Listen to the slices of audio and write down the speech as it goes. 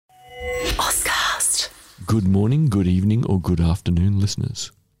Good morning, good evening, or good afternoon,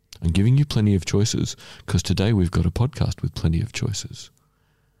 listeners. I'm giving you plenty of choices because today we've got a podcast with plenty of choices.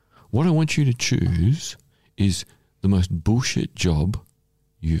 What I want you to choose is the most bullshit job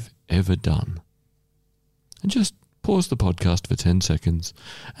you've ever done. And just pause the podcast for 10 seconds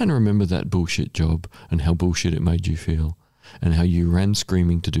and remember that bullshit job and how bullshit it made you feel and how you ran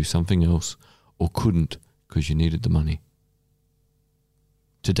screaming to do something else or couldn't because you needed the money.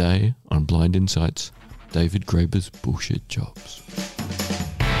 Today on Blind Insights, David Graeber's bullshit jobs.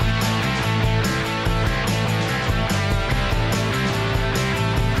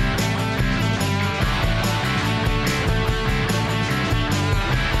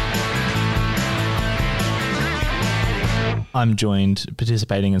 I'm joined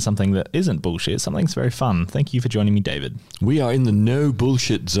participating in something that isn't bullshit, something's very fun. Thank you for joining me, David. We are in the no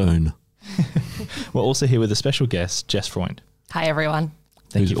bullshit zone. We're also here with a special guest, Jess Freund. Hi, everyone.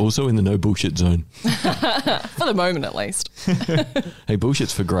 Who's also in the no bullshit zone. For the moment, at least. Hey,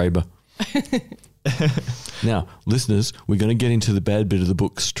 bullshit's for Graeber. Now, listeners, we're going to get into the bad bit of the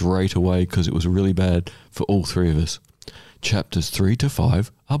book straight away because it was really bad for all three of us. Chapters 3 to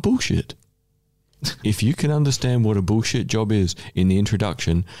 5 are bullshit. If you can understand what a bullshit job is in the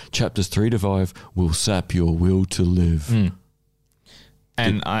introduction, chapters 3 to 5 will sap your will to live.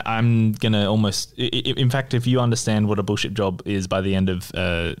 And I'm going to almost... In fact, if you understand what a bullshit job is by the end of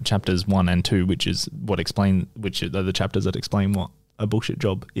chapters 1 and 2, which are the chapters that explain what a bullshit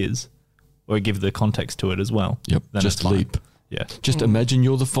job is, or give the context to it as well. Yep, just leap. Yeah. Just imagine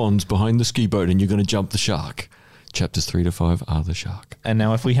you're the Fonz behind the ski boat and you're going to jump the shark. Chapters 3 to 5 are the shark. And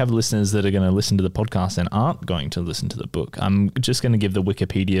now if we have listeners that are going to listen to the podcast and aren't going to listen to the book, I'm just going to give the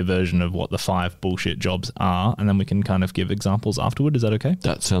Wikipedia version of what the 5 bullshit jobs are, and then we can kind of give examples afterward. Is that okay?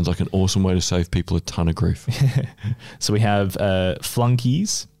 That sounds like an awesome way to save people a ton of grief. So we have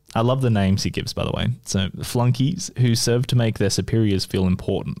flunkies. I love the names he gives, by the way. So flunkies who serve to make their superiors feel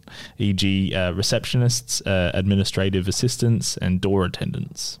important, e.g. Receptionists, administrative assistants, and door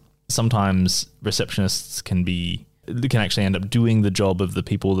attendants. Sometimes receptionists can actually end up doing the job of the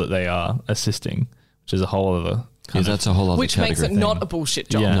people that they are assisting, which is a whole other that's a whole other which category makes it thing. not a bullshit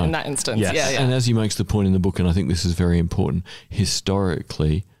job in that instance. Yes. Yeah. And as he makes the point in the book, and I think this is very important,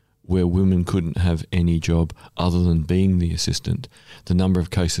 historically, where women couldn't have any job other than being the assistant, the number of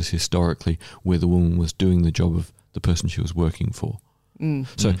cases historically where the woman was doing the job of the person she was working for.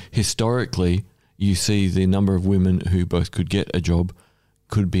 So historically, you see the number of women who both could get a job,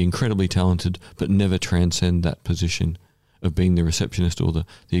 could be incredibly talented, but never transcend that position of being the receptionist or the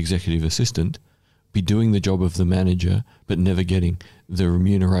executive assistant, be doing the job of the manager, but never getting the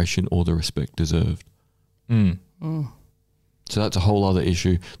remuneration or the respect deserved. So that's a whole other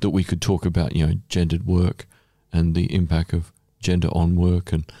issue that we could talk about, gendered work and the impact of gender on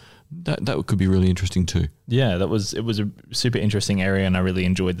work, and that could be really interesting too. Yeah, it was a super interesting area, and I really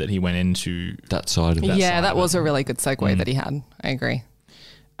enjoyed that he went into that side of it. Yeah, that was a really good segue that he had. I agree.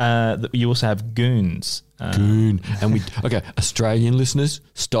 You also have goons. Goon. And Australian listeners,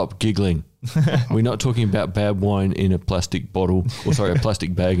 stop giggling. We're not talking about bad wine in a plastic bottle, a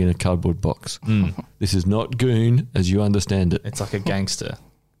plastic bag in a cardboard box. This is not goon as you understand it. It's like a gangster.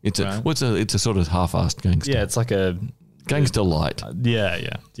 It's a sort of half-assed gangster. Yeah, it's like a gangster light.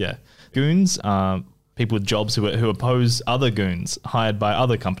 Yeah. Goons are people with jobs who oppose other goons hired by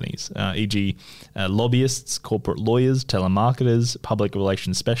other companies, e.g. Lobbyists, corporate lawyers, telemarketers, public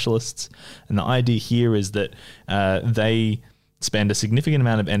relations specialists. And the idea here is that they spend a significant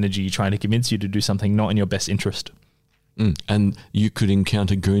amount of energy trying to convince you to do something not in your best interest. And you could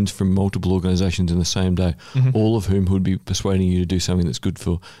encounter goons from multiple organisations in the same day, all of whom would be persuading you to do something that's good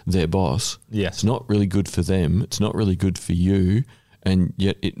for their boss. Yes. It's not really good for them. It's not really good for you. And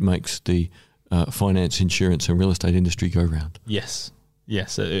yet it makes the finance, insurance and real estate industry go round. Yes,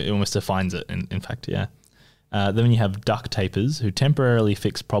 it almost defines it, in fact, yeah. Then you have duct tapers who temporarily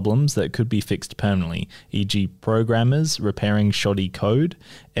fix problems that could be fixed permanently, e.g. programmers repairing shoddy code,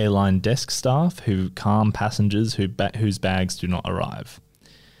 airline desk staff who calm passengers whose bags do not arrive.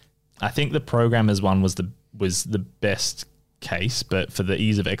 I think the programmers one was the best case, but for the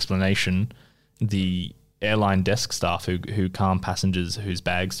ease of explanation, the airline desk staff who calm passengers whose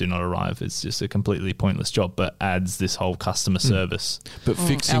bags do not arrive is just a completely pointless job, but adds this whole customer service. But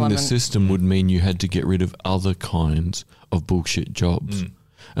fixing the system would mean you had to get rid of other kinds of bullshit jobs.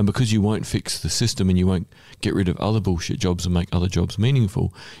 And because you won't fix the system and you won't get rid of other bullshit jobs and make other jobs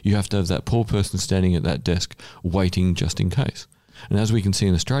meaningful, you have to have that poor person standing at that desk waiting just in case. And as we can see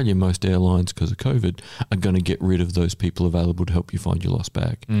in Australia, most airlines, because of COVID, are going to get rid of those people available to help you find your lost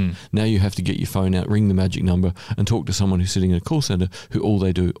bag. Now you have to get your phone out, ring the magic number, and talk to someone who's sitting in a call centre who all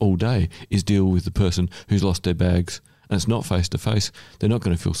they do all day is deal with the person who's lost their bags. And it's not face to face. They're not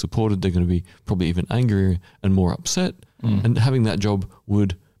going to feel supported. They're going to be probably even angrier and more upset. And having that job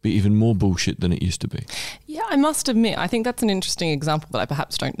would be even more bullshit than it used to be. Yeah, I must admit, I think that's an interesting example that I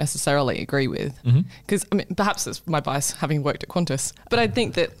perhaps don't necessarily agree with. Because, I mean, perhaps it's my bias having worked at Qantas. But I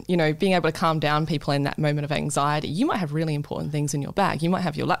think that, you know, being able to calm down people in that moment of anxiety, you might have really important things in your bag. You might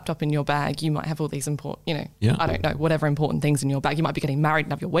have your laptop in your bag. You might have all these important, you know, I don't know, whatever important things in your bag. You might be getting married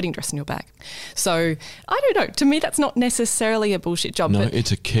and have your wedding dress in your bag. So, I don't know. To me, that's not necessarily a bullshit job. No,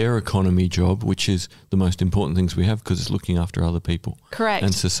 it's a care economy job, which is the most important things we have because it's looking after other people. Correct.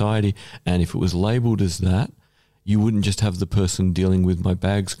 And society. And if it was labelled as that, you wouldn't just have the person dealing with my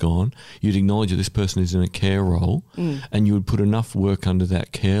bag's gone. You'd acknowledge that this person is in a care role and you would put enough work under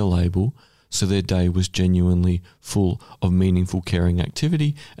that care label so their day was genuinely full of meaningful caring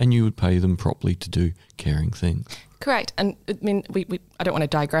activity and you would pay them properly to do caring things. Correct. And I mean, I don't want to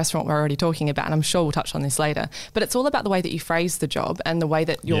digress from what we're already talking about, and I'm sure we'll touch on this later, but it's all about the way that you phrase the job and the way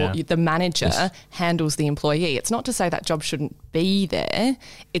that the manager handles the employee. It's not to say that job shouldn't be there.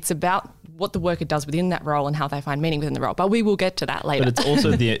 It's about what the worker does within that role and how they find meaning within the role. But we will get to that later. But it's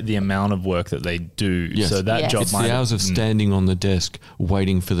also the amount of work that they do. Yes. So that job it's the hours of standing on the desk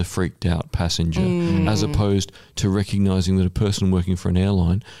waiting for the freaked out passenger, as opposed to recognising that a person working for an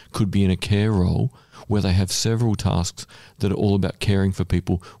airline could be in a care role where they have several tasks that are all about caring for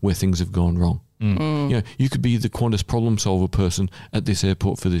people where things have gone wrong. You know, you could be the Qantas problem solver person at this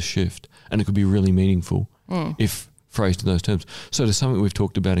airport for this shift, and it could be really meaningful if phrased in those terms. So there's something we've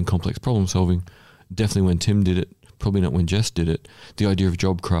talked about in complex problem solving, definitely when Tim did it, probably not when Jess did it, the idea of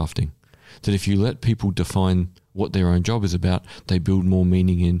job crafting. That if you let people define what their own job is about, they build more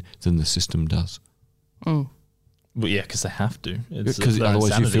meaning in than the system does. Well, yeah, because they have to. Because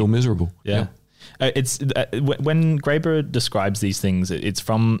otherwise you feel miserable. Yeah. It's when Graeber describes these things, it's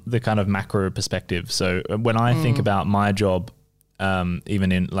from the kind of macro perspective. So when I think about my job,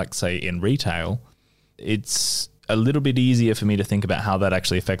 even in, like, say, in retail, it's a little bit easier for me to think about how that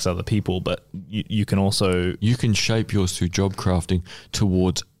actually affects other people. But you can also... You can shape yours through job crafting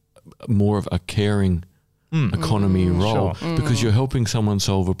towards more of a caring economy role because you're helping someone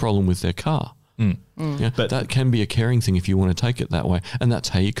solve a problem with their car. Yeah, but that can be a caring thing if you want to take it that way, and that's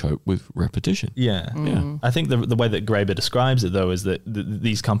how you cope with repetition. Yeah. I think the way that Graeber describes it, though, is that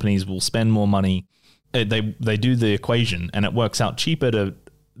these companies will spend more money. They do the equation, and it works out cheaper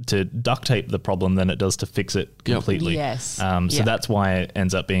to duct tape the problem than it does to fix it completely. Yes. So that's why it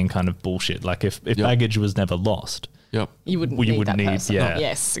ends up being kind of bullshit. Like if baggage was never lost, you wouldn't need that person. Yeah.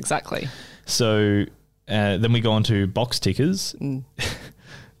 Yes, exactly. So then we go on to box tickers.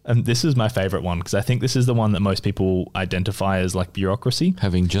 And this is my favorite one because I think this is the one that most people identify as like bureaucracy.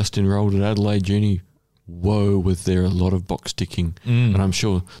 Having just enrolled at Adelaide Uni, whoa, was there a lot of box ticking. And I'm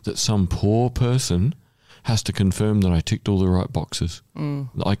sure that some poor person has to confirm that I ticked all the right boxes.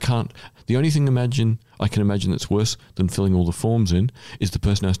 I can't. The only thing I can imagine that's worse than filling all the forms in is the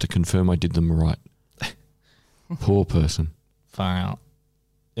person has to confirm I did them right. Poor person. Far out.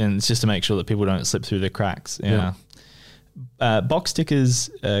 And it's just to make sure that people don't slip through the cracks. Yeah. Box tickers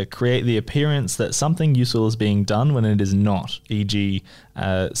create the appearance that something useful is being done when it is not, e.g.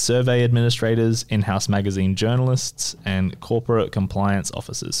 Survey administrators, in-house magazine journalists, and corporate compliance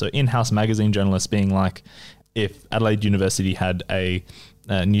officers. So in-house magazine journalists being like if Adelaide University had a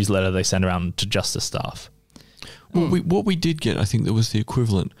newsletter they send around to Justice staff. What we did get, I think that was the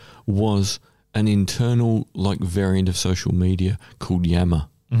equivalent, was an internal like variant of social media called Yammer.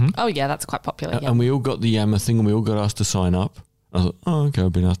 Oh, yeah, that's quite popular. And we all got the Yammer thing and we all got asked to sign up. I thought, oh, okay,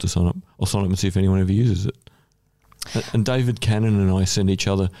 I've been asked to sign up. I'll sign up and see if anyone ever uses it. And David Cannon and I sent each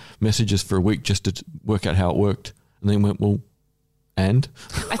other messages for a week just to work out how it worked. And then went, well, and?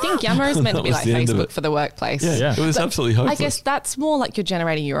 I think Yammer is meant to be like Facebook for the workplace. Yeah. It was absolutely hopeless. I guess that's more like you're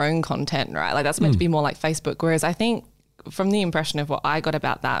generating your own content, right? Like that's meant to be more like Facebook. Whereas I think from the impression of what I got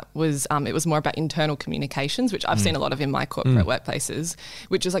about that was it was more about internal communications, which I've seen a lot of in my corporate workplaces,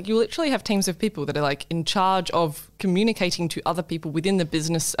 which is like you literally have teams of people that are like in charge of communicating to other people within the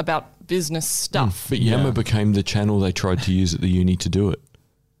business about business stuff. But Yammer became the channel they tried to use at the uni to do it.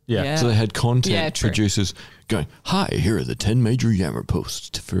 Yeah. So they had content producers going, hi, here are the 10 major Yammer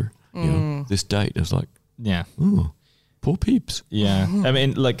posts for this date. It was like, poor peeps. Yeah. I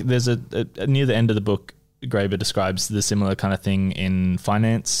mean, like there's a near the end of the book, Graeber describes the similar kind of thing in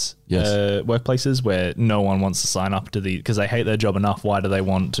finance Yes. workplaces where no one wants to sign up to because they hate their job enough. Why do they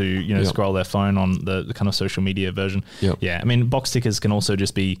want to, Yep. scroll their phone on the kind of social media version? Yep. Yeah. I mean, box tickers can also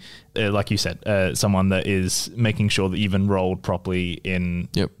just be, like you said, someone that is making sure that you've enrolled properly in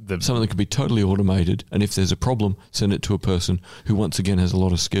Yep. Something that could be totally automated, and if there's a problem, send it to a person who once again has a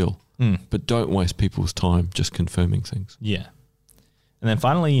lot of skill. But don't waste people's time just confirming things. Yeah. And then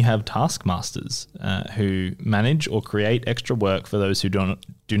finally, you have taskmasters who manage or create extra work for those who do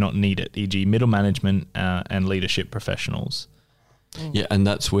not need it, e.g. middle management and leadership professionals. Yeah, and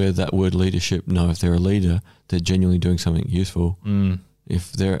that's where that word leadership, if they're a leader, they're genuinely doing something useful.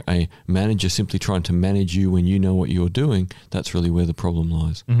 If they're a manager simply trying to manage you when you know what you're doing, that's really where the problem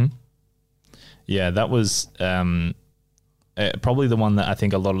lies. Yeah, that was probably the one that I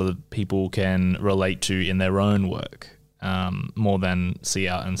think a lot of the people can relate to in their own work. More than see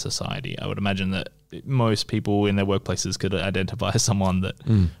out in society. I would imagine that most people in their workplaces could identify as someone that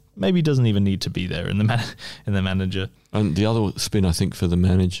maybe doesn't even need to be there in the manager. And the other spin, I think, for the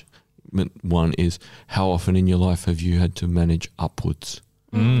management one is how often in your life have you had to manage upwards?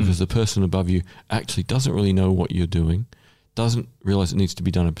 Because the person above you actually doesn't really know what you're doing, doesn't realize it needs to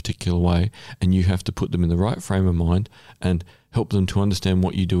be done a particular way, and you have to put them in the right frame of mind and help them to understand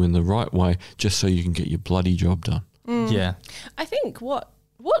what you do in the right way just so you can get your bloody job done. Yeah. I think what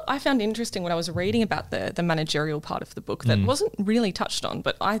I found interesting when I was reading about the managerial part of the book that wasn't really touched on,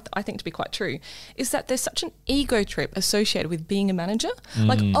 but I think to be quite true, is that there's such an ego trip associated with being a manager.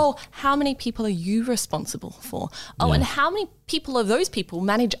 Like, how many people are you responsible for? And how many people of those people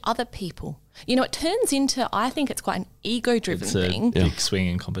manage other people? It turns into, I think it's quite an ego-driven It's thing. a big swing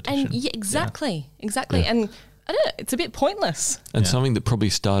in competition. And exactly. Yeah. And I don't know, it's a bit pointless. And something that probably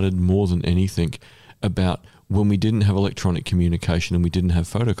started more than anything about when we didn't have electronic communication and we didn't have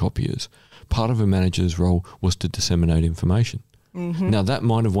photocopiers, part of a manager's role was to disseminate information. Now, that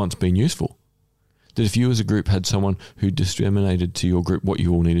might have once been useful. That if you as a group had someone who disseminated to your group what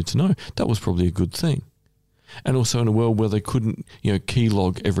you all needed to know, that was probably a good thing. And also in a world where they couldn't, key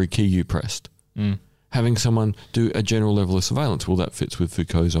log every key you pressed. Having someone do a general level of surveillance, well, that fits with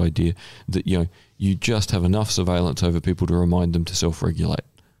Foucault's idea that, you just have enough surveillance over people to remind them to self-regulate.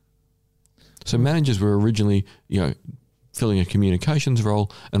 So managers were originally, filling a communications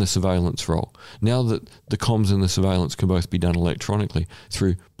role and a surveillance role. Now that the comms and the surveillance can both be done electronically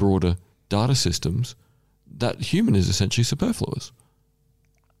through broader data systems, that human is essentially superfluous.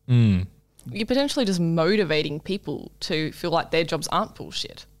 You're potentially just motivating people to feel like their jobs aren't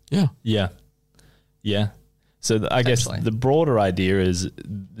bullshit. Yeah. Yeah. So I guess Essentially. the broader idea is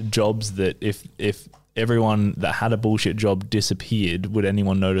jobs that if everyone that had a bullshit job disappeared, would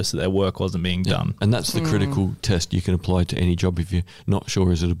anyone notice that their work wasn't being done? And that's the critical test you can apply to any job if you're not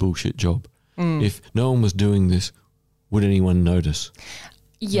sure is it a bullshit job. If no one was doing this, would anyone notice?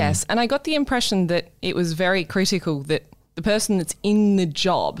 Yes, and I got the impression that it was very critical that the person that's in the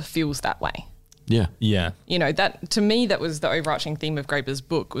job feels that way. Yeah. Yeah. That to me, that was the overarching theme of Graeber's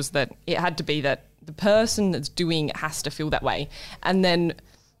book, was that it had to be that the person that's doing it has to feel that way. And then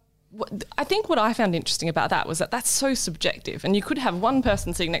I think what I found interesting about that was that that's so subjective, and you could have one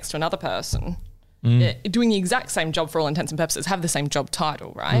person sitting next to another person doing the exact same job for all intents and purposes, have the same job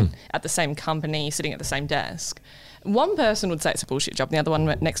title, right? At the same company, sitting at the same desk. One person would say it's a bullshit job, and the other one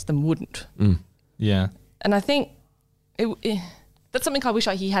next to them wouldn't. Yeah. And I think that's something I wish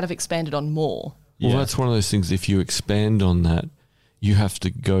he had have expanded on more. Well, that's one of those things, if you expand on that, you have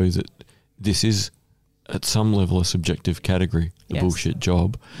to go that this is at some level a subjective category, a bullshit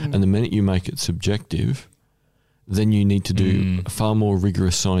job. And the minute you make it subjective, then you need to do a far more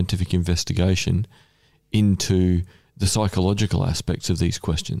rigorous scientific investigation into the psychological aspects of these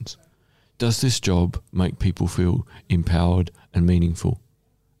questions. Does this job make people feel empowered and meaningful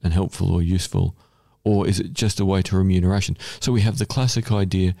and helpful or useful? Or is it just a way to remuneration? So we have the classic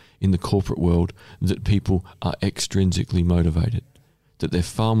idea in the corporate world that people are extrinsically motivated, that they're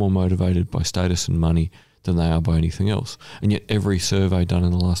far more motivated by status and money than they are by anything else. And yet every survey done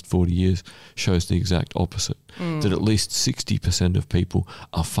in the last 40 years shows the exact opposite, that at least 60% of people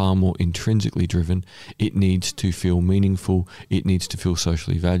are far more intrinsically driven. It needs to feel meaningful. It needs to feel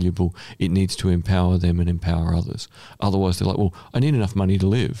socially valuable. It needs to empower them and empower others. Otherwise, they're like, well, I need enough money to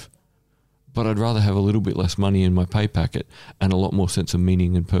live, but I'd rather have a little bit less money in my pay packet and a lot more sense of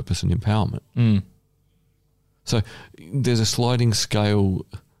meaning and purpose and empowerment. So there's a sliding scale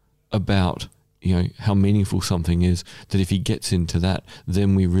about, how meaningful something is, that if he gets into that,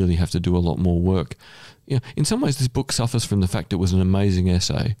 then we really have to do a lot more work. In some ways, this book suffers from the fact it was an amazing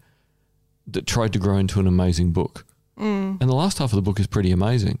essay that tried to grow into an amazing book. And the last half of the book is pretty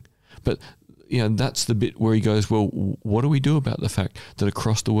amazing. But, that's the bit where he goes, well, what do we do about the fact that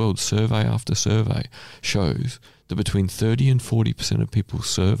across the world, survey after survey shows that between 30 and 40% of people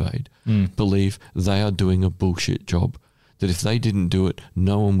surveyed believe they are doing a bullshit job, that if they didn't do it,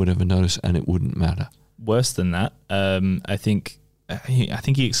 no one would ever notice and it wouldn't matter. Worse than that, I think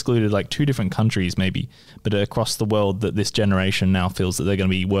he excluded like 2 different countries maybe, but across the world that this generation now feels that they're going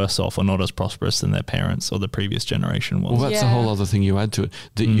to be worse off or not as prosperous than their parents or the previous generation was. Well, that's a whole other thing you add to it,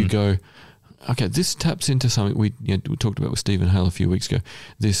 that you go, okay, this taps into something we talked about with Stephen Hale a few weeks ago,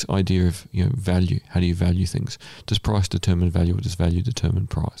 this idea of value. How do you value things? Does price determine value, or does value determine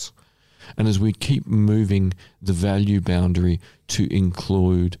price? And as we keep moving the value boundary to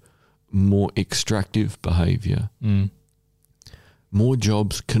include more extractive behaviour, more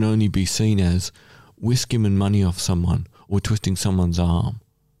jobs can only be seen as we're skimming money off someone or twisting someone's arm.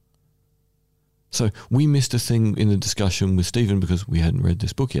 So we missed a thing in the discussion with Stephen because we hadn't read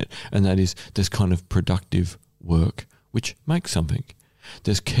this book yet, and that is there's kind of productive work which makes something.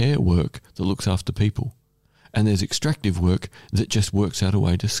 There's care work that looks after people, and there's extractive work that just works out a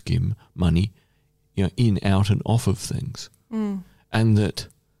way to skim money, in, out and off of things. And that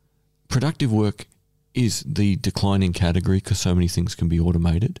productive work is the declining category because so many things can be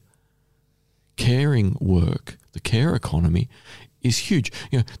automated. Caring work, the care economy, is huge.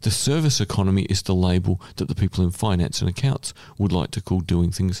 The service economy is the label that the people in finance and accounts would like to call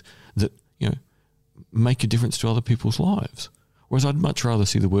doing things that, make a difference to other people's lives. Whereas I'd much rather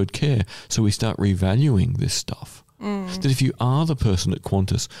see the word care, so we start revaluing this stuff. That if you are the person at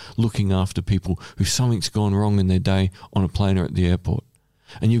Qantas looking after people who something's gone wrong in their day on a plane or at the airport,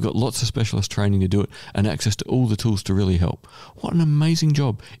 and you've got lots of specialist training to do it and access to all the tools to really help, what an amazing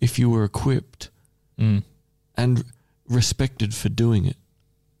job if you were equipped and respected for doing it.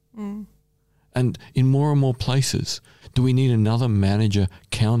 And in more and more places, do we need another manager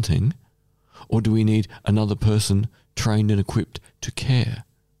counting, or do we need another person trained and equipped to care?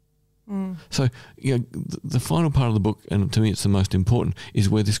 So, the final part of the book, and to me it's the most important, is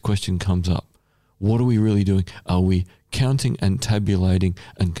where this question comes up. What are we really doing? Are we counting and tabulating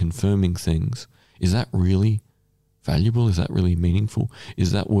and confirming things? Is that really valuable? Is that really meaningful?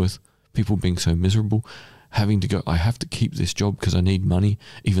 Is that worth people being so miserable? Having to go, I have to keep this job because I need money,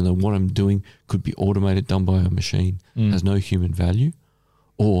 even though what I'm doing could be automated, done by a machine, has no human value?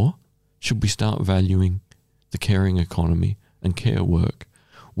 Or should we start valuing the caring economy and care work,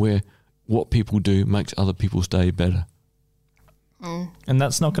 where what people do makes other people's day better? And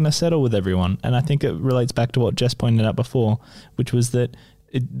that's not going to settle with everyone. And I think it relates back to what Jess pointed out before, which was that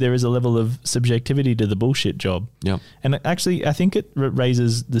there is a level of subjectivity to the bullshit job. Yep. And actually, I think it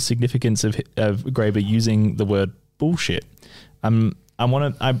raises the significance of Graeber using the word bullshit. I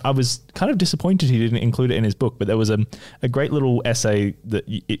was kind of disappointed he didn't include it in his book, but there was a great little essay that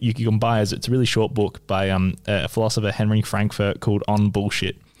you can buy. It's a really short book by a philosopher, Henry Frankfurt, called On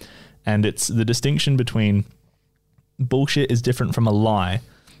Bullshit. And it's the distinction between bullshit is different from a lie.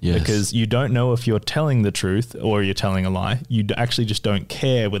 Yes. Because you don't know if you're telling the truth or you're telling a lie. You actually just don't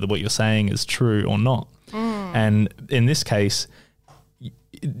care whether what you're saying is true or not. And in this case,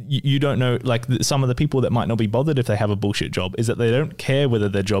 you don't know, like some of the people that might not be bothered if they have a bullshit job is that they don't care whether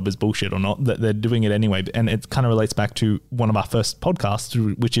their job is bullshit or not, that they're doing it anyway. And it kind of relates back to one of our first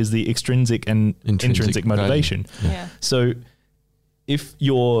podcasts, which is the extrinsic and intrinsic motivation. Yeah. So if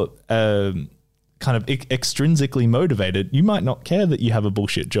you're kind of extrinsically motivated, you might not care that you have a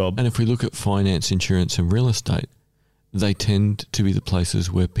bullshit job. And if we look at finance, insurance and real estate, they tend to be the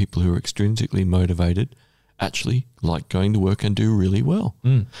places where people who are extrinsically motivated actually like going to work and do really well.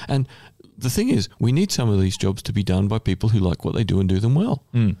 And the thing is, we need some of these jobs to be done by people who like what they do and do them well.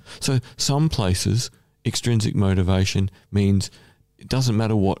 So some places, extrinsic motivation means it doesn't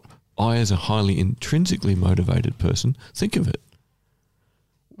matter what I, as a highly intrinsically motivated person, think of it.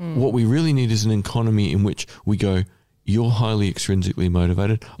 What we really need is an economy in which we go, you're highly extrinsically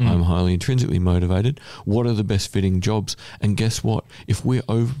motivated, I'm highly intrinsically motivated. What are the best fitting jobs? And guess what? If we're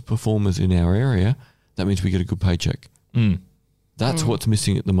overperformers in our area, that means we get a good paycheck. That's what's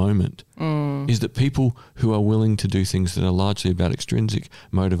missing at the moment, is that people who are willing to do things that are largely about extrinsic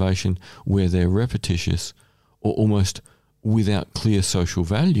motivation, where they're repetitious or almost without clear social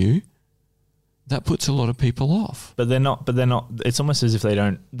value, that puts a lot of people off. But they're not. It's almost as if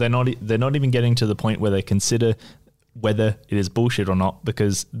they're not even getting to the point where they consider whether it is bullshit or not,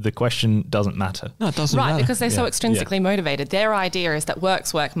 because the question doesn't matter. No, it doesn't matter. Right, because they're so extrinsically motivated. Their idea is that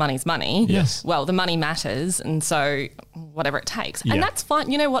work's work, money's money. Yes. Well, the money matters, and so whatever it takes. And that's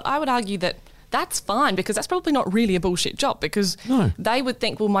fine. You know what? I would argue that that's fine, because that's probably not really a bullshit job, because No. they would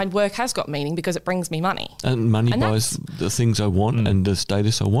think, well, my work has got meaning because it brings me money. And money And buys the things I want and the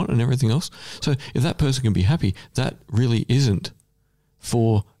status I want and everything else. So if that person can be happy, that really isn't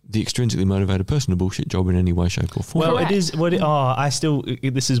for the extrinsically motivated person a bullshit job in any way, shape or form. Well, Correct. it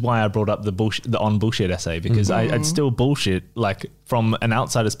is. This is why I brought up the on bullshit essay, because I'd still bullshit like from an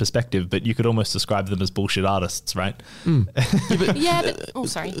outsider's perspective, but you could almost describe them as bullshit artists, right? Yeah, but, oh,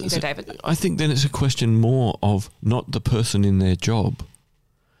 sorry, you go, David. I think then it's a question more of not the person in their job,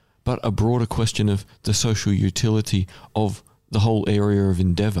 but a broader question of the social utility of the whole area of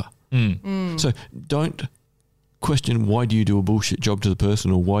endeavour. So don't question why do you do a bullshit job to the person,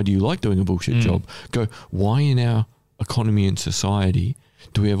 or why do you like doing a bullshit job. Go, why in our economy and society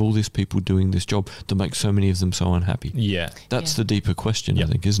do we have all these people doing this job that makes so many of them so unhappy? Yeah. That's Yeah. the deeper question, I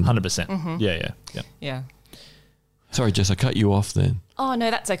think, isn't it? 100%. Yeah. Yeah. Sorry, Jess, I cut you off then. Oh,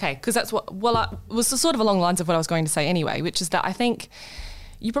 no, that's okay. Because that's what, was sort of along the lines of what I was going to say anyway, which is that I think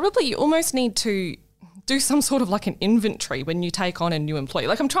you almost need to do some sort of like an inventory when you take on a new employee.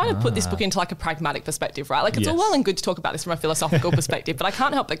 Like, I'm trying to put this book into like a pragmatic perspective, right? Like, it's all Yes. well and good to talk about this from a philosophical perspective, but I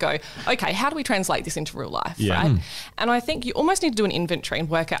can't help but go, okay, how do we translate this into real life, right? And I think you almost need to do an inventory and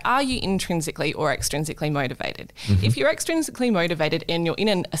work out, are you intrinsically or extrinsically motivated? If you're extrinsically motivated and you're in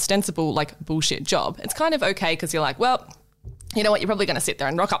an ostensible like bullshit job, it's kind of okay, because you're like, well, you know what, you're probably going to sit there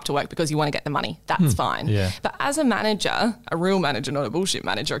and rock up to work because you want to get the money. That's fine. Yeah. But as a manager, a real manager, not a bullshit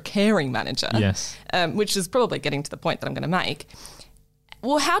manager, a caring manager, Yes. which is probably getting to the point that I'm going to make.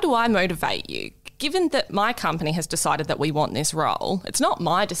 Well, how do I motivate you? Given that my company has decided that we want this role, it's not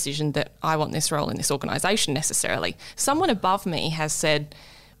my decision that I want this role in this organisation necessarily. Someone above me has said,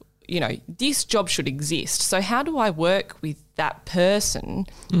 you know, this job should exist. So how do I work with that person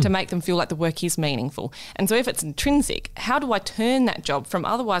to make them feel like the work is meaningful? And so if it's intrinsic, how do I turn that job from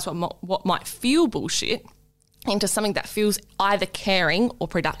otherwise what might feel bullshit into something that feels either caring or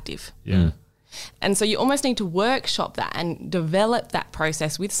productive? Yeah. And so you almost need to workshop that and develop that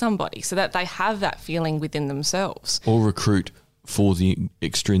process with somebody so that they have that feeling within themselves. Or recruit for the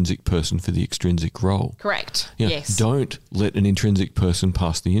extrinsic person for the extrinsic role. Correct. You know, Yes. Don't let an intrinsic person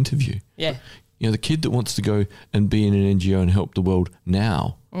pass the interview. Yeah. You know, the kid that wants to go and be in an NGO and help the world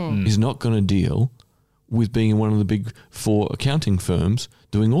now is not going to deal with being in one of the big 4 accounting firms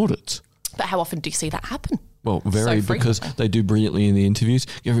doing audits. But how often do you see that happen? Well, very, So because frequently. they do brilliantly in the interviews.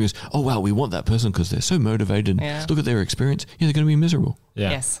 Everyone goes, oh, wow, we want that person because they're so motivated. Yeah. Look at their experience. Yeah, they're going to be miserable.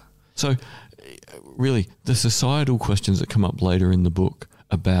 Yeah. Yes. So, really, the societal questions that come up later in the book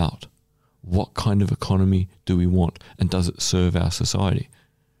about what kind of economy do we want and does it serve our society?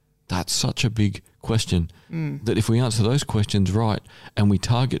 That's such a big question that if we answer those questions right and we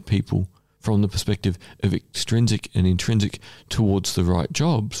target people from the perspective of extrinsic and intrinsic towards the right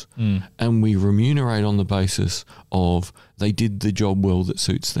jobs, and we remunerate on the basis of they did the job well that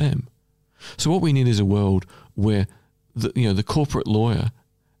suits them. So what we need is a world where the corporate lawyer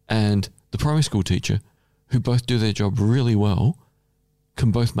and the primary school teacher, who both do their job really well,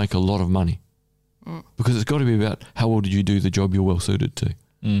 can both make a lot of money. Because it's got to be about how well did you do the job you're well suited to.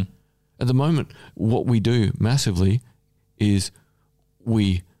 At the moment, what we do massively is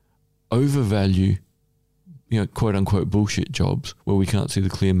we overvalue, quote unquote bullshit jobs where we can't see the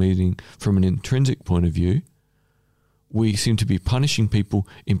clear meaning from an intrinsic point of view. We seem to be punishing people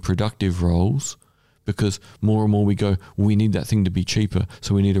in productive roles because more and more we go, we need that thing to be cheaper,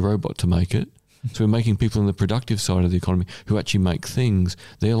 so we need a robot to make it. So we're making people on the productive side of the economy who actually make things,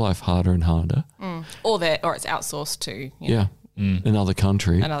 their life harder and harder. Or it's outsourced to Another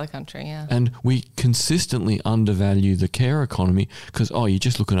country. another country. Yeah. And we consistently undervalue the care economy because, you're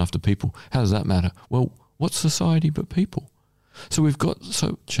just looking after people. How does that matter? Well, what's society but people? So we've got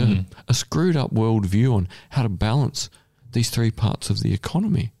such a screwed up worldview on how to balance these 3 parts of the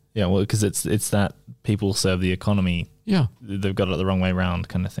economy. Yeah, well, because it's that people serve the economy. Yeah. They've got it the wrong way around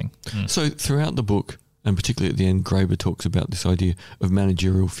kind of thing. So throughout the book, and particularly at the end, Graeber talks about this idea of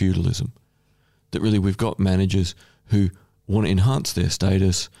managerial feudalism. That really we've got managers who want to enhance their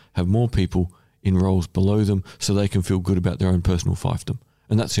status, have more people in roles below them so they can feel good about their own personal fiefdom.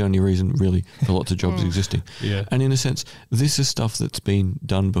 And that's the only reason really for lots of jobs existing. Yeah. And in a sense, this is stuff that's been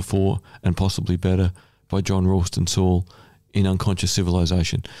done before and possibly better by John Ralston Saul in Unconscious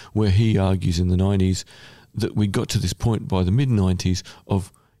Civilization, where he argues in the 90s that we got to this point by the mid-90s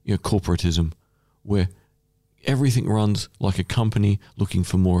of corporatism, where everything runs like a company looking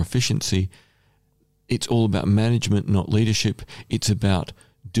for more efficiency. It's all about management, not leadership. It's about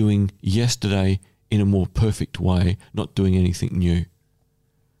doing yesterday in a more perfect way, not doing anything new.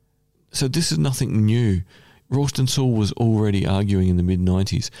 So this is nothing new. Ralston Saul was already arguing in the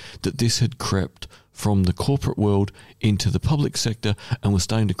mid-90s that this had crept from the corporate world into the public sector and was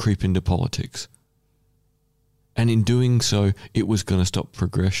starting to creep into politics. And in doing so, it was going to stop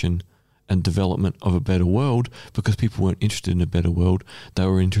progression and development of a better world, because people weren't interested in a better world. They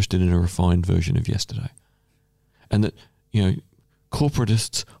were interested in a refined version of yesterday. And that,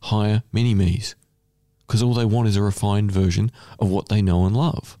 corporatists hire mini-me's because all they want is a refined version of what they know and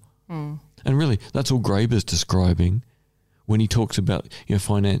love. And really, that's all Graeber's describing when he talks about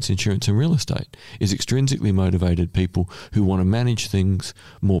finance, insurance and real estate, is extrinsically motivated people who want to manage things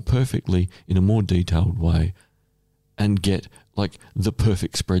more perfectly in a more detailed way and get like the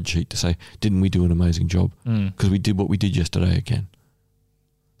perfect spreadsheet to say, didn't we do an amazing job? Because we did what we did yesterday again.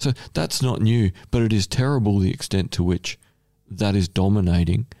 So that's not new, but it is terrible the extent to which that is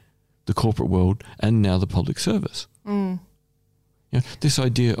dominating the corporate world and now the public service. This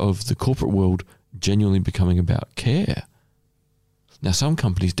idea of the corporate world genuinely becoming about care. Now, some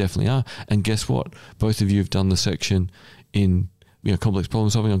companies definitely are. And guess what? Both of you have done the section in complex problem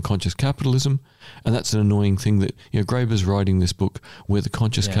solving on conscious capitalism. And that's an annoying thing that, Graeber's writing this book where the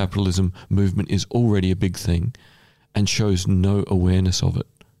conscious capitalism movement is already a big thing and shows no awareness of it.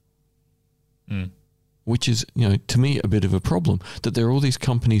 Which is, to me, a bit of a problem, that there are all these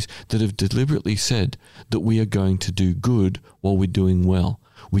companies that have deliberately said that we are going to do good while we're doing well.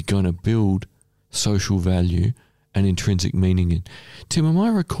 We're going to build social value and intrinsic meaning in. Tim, am I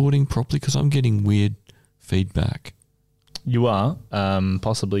recording properly? Because I'm getting weird feedback. You are,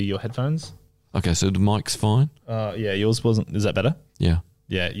 possibly your headphones. Okay, so the mic's fine? Yeah, yours wasn't. Is that better? Yeah.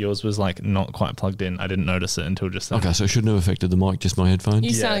 Yeah, yours was like not quite plugged in. I didn't notice it until just then. Okay, so it shouldn't have affected the mic, just my headphones?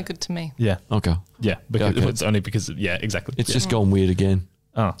 You sounded good to me. Yeah. Okay. Yeah, because it's only because, exactly. It's just gone weird again.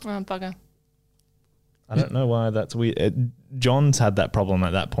 Oh, bugger. I don't know why that's weird. John's had that problem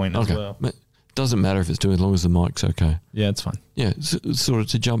at that point as well. Doesn't matter if it's doing, as long as the mic's okay. Yeah, it's fine. Yeah, sort of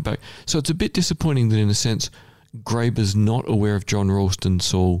to jump back. So it's a bit disappointing that in a sense, Graeber's not aware of John Ralston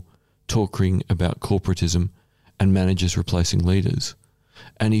Saul talking about corporatism and managers replacing leaders.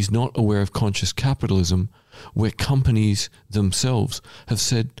 And he's not aware of conscious capitalism, where companies themselves have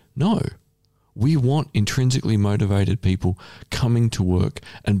said, no, we want intrinsically motivated people coming to work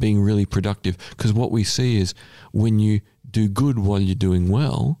and being really productive. Because what we see is when you do good while you're doing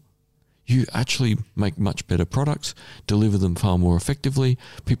well, you actually make much better products, deliver them far more effectively,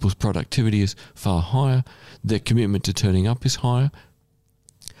 people's productivity is far higher, their commitment to turning up is higher,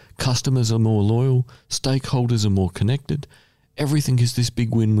 customers are more loyal, stakeholders are more connected. Everything is this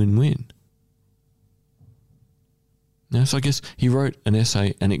big win-win-win. Now, so I guess he wrote an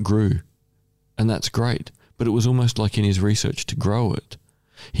essay and it grew, and that's great, but it was almost like in his research to grow it,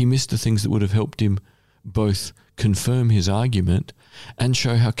 he missed the things that would have helped him both confirm his argument and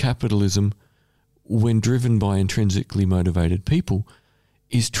show how capitalism, when driven by intrinsically motivated people,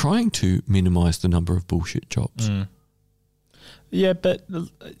 is trying to minimize the number of bullshit jobs. Yeah, but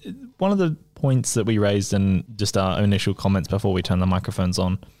one of the points that we raised in just our initial comments before we turn the microphones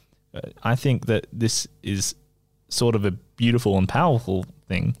on, I think that this is sort of a beautiful and powerful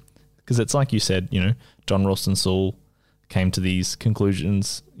thing, because it's like you said, John Ralston Saul came to these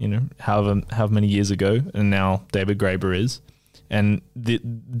conclusions, however many years ago, and now David Graeber is. And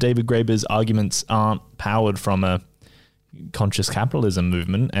David Graeber's arguments aren't powered from a conscious capitalism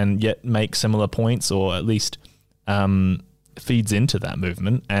movement, and yet make similar points, or at least feeds into that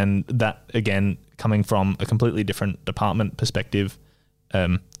movement. And that, again, coming from a completely different department perspective,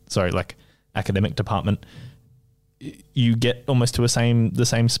 academic department, you get almost to the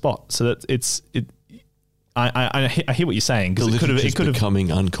same spot. So that I hear what you're saying, because it could have becoming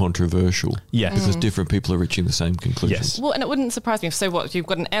uncontroversial. Yeah, because different people are reaching the same conclusions. Yes. Well, and it wouldn't surprise me if, so what, you've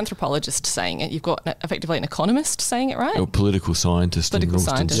got an anthropologist saying it, you've got effectively an economist saying it, right? Or political scientist and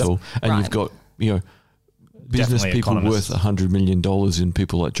Ralston Saul, and you've got business Definitely people economists. worth $100 million in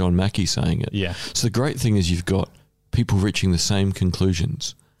people like John Mackey saying it. Yeah. So the great thing is you've got people reaching the same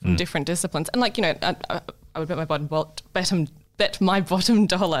conclusions from different disciplines. And I would bet my bottom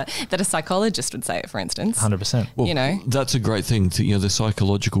dollar that a psychologist would say it, for instance. 100%. Well, that's a great thing, the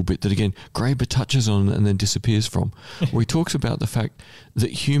psychological bit that, again, Graeber touches on and then disappears from, where he talks about the fact that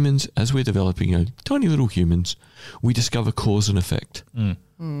humans, as we're developing, tiny little humans, we discover cause and effect.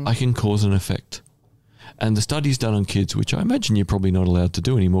 I can cause and effect. And the studies done on kids, which I imagine you're probably not allowed to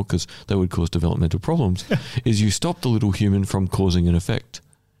do anymore because they would cause developmental problems, is you stop the little human from causing an effect.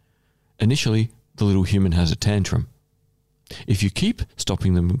 Initially, the little human has a tantrum. If you keep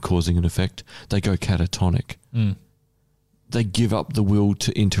stopping them from causing an effect, they go catatonic. They give up the will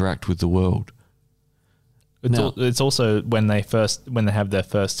to interact with the world. It's also when they have their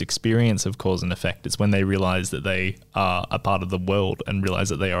first experience of cause and effect. It's when they realize that they are a part of the world and realize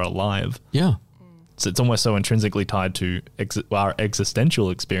that they are alive. Yeah. So it's almost so intrinsically tied to our existential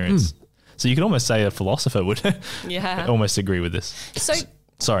experience. So you could almost say a philosopher would almost agree with this. So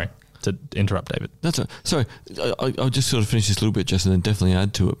sorry to interrupt, David. That's right. Sorry, I'll just sort of finish this a little bit, Justin, and definitely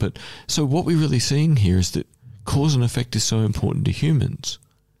add to it. But so what we're really seeing here is that cause and effect is so important to humans.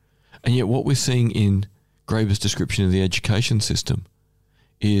 And yet what we're seeing in Graeber's description of the education system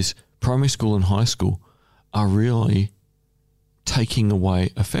is primary school and high school are really taking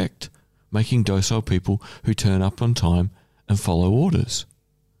away effect, making docile people who turn up on time and follow orders.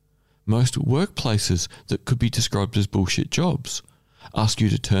 Most workplaces that could be described as bullshit jobs ask you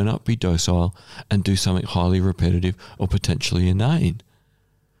to turn up, be docile, and do something highly repetitive or potentially inane.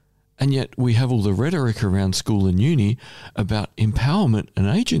 And yet we have all the rhetoric around school and uni about empowerment and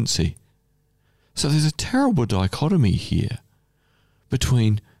agency. So there's a terrible dichotomy here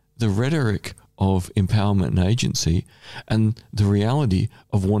between the rhetoric of empowerment and agency and the reality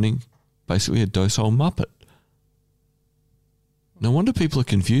of wanting basically a docile muppet. No wonder people are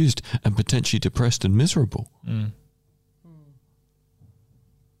confused and potentially depressed and miserable.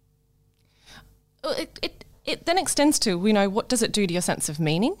 It then extends to, what does it do to your sense of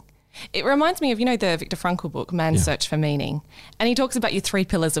meaning? It reminds me of, the Viktor Frankl book, Man's Search for Meaning. And he talks about your 3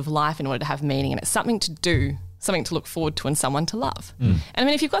 pillars of life in order to have meaning. And it's something to do, something to look forward to, and someone to love. And I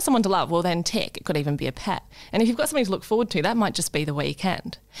mean, if you've got someone to love, well, then tick. It could even be a pet. And if you've got something to look forward to, that might just be the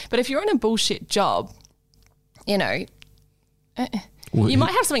weekend. But if you're in a bullshit job, you might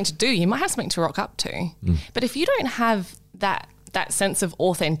have something to do. You might have something to rock up to. But if you don't have that sense of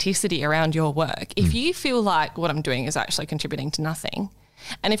authenticity around your work, if you feel like what I'm doing is actually contributing to nothing,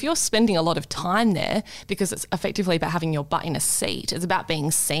 and if you're spending a lot of time there because it's effectively about having your butt in a seat, it's about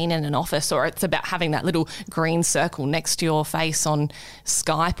being seen in an office, or it's about having that little green circle next to your face on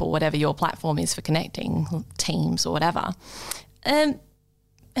Skype or whatever your platform is for connecting, Teams or whatever,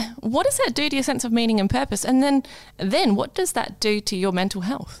 what does that do to your sense of meaning and purpose? And then what does that do to your mental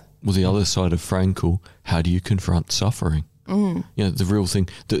health? Well, the other side of Frankl, how do you confront suffering? The real thing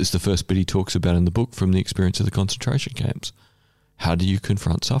that is the first bit he talks about in the book from the experience of the concentration camps. How do you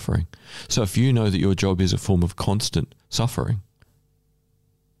confront suffering? So if you know that your job is a form of constant suffering,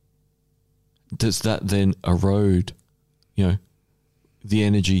 does that then erode, the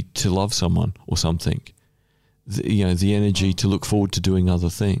energy to love someone or something? The energy to look forward to doing other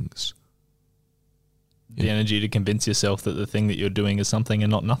things. The energy to convince yourself that the thing that you're doing is something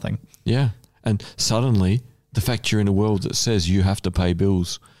and not nothing. Yeah. And suddenly the fact you're in a world that says you have to pay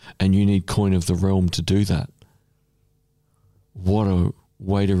bills and you need coin of the realm to do that. What a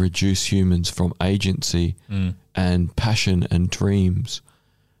way to reduce humans from agency and passion and dreams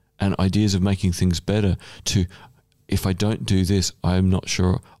and ideas of making things better to, if I don't do this, I'm not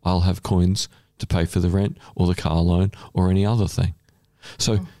sure I'll have coins to pay for the rent or the car loan or any other thing.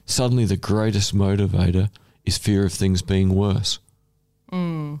 So suddenly the greatest motivator is fear of things being worse.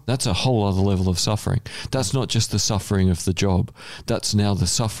 That's a whole other level of suffering. That's not just the suffering of the job. That's now the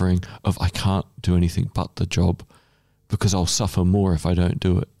suffering of I can't do anything but the job because I'll suffer more if I don't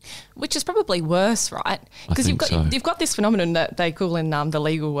do it. Which is probably worse, right? Because you've got this phenomenon that they call in the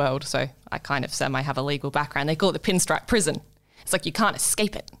legal world. So I kind of semi have a legal background. They call it the pinstripe prison. It's like you can't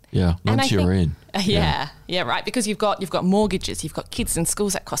escape it. Yeah, once you're in. Yeah, right. Because you've got mortgages, you've got kids in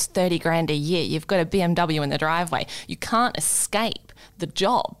schools that cost $30,000 a year, you've got a BMW in the driveway. You can't escape the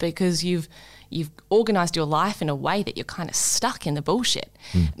job because you've organised your life in a way that you're kind of stuck in the bullshit.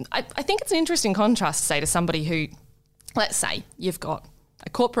 I think it's an interesting contrast to say to somebody who, let's say you've got a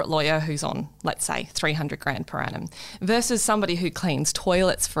corporate lawyer who's on, let's say, $300,000 per annum versus somebody who cleans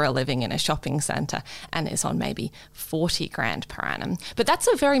toilets for a living in a shopping centre and is on maybe $40,000 per annum. But that's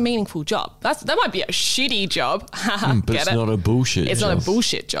a very meaningful job. That might be a shitty job. But it's not a bullshit job. It's not a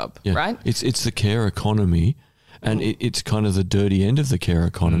bullshit job, right? It's the care economy, and it's kind of the dirty end of the care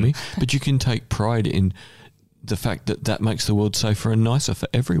economy, but you can take pride in the fact that makes the world safer and nicer for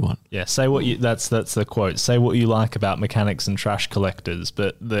everyone. Yeah, say what you that's the quote. Say what you like about mechanics and trash collectors,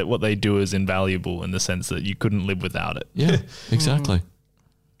 but what they do is invaluable in the sense that you couldn't live without it. Yeah, exactly.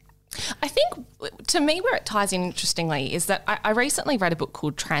 I think, to me, where it ties in interestingly is that I recently read a book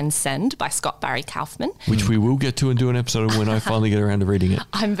called Transcend by Scott Barry Kaufman. Which we will get to and do an episode of when I finally get around to reading it.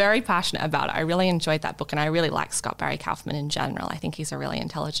 I'm very passionate about it. I really enjoyed that book and I really like Scott Barry Kaufman in general. I think he's a really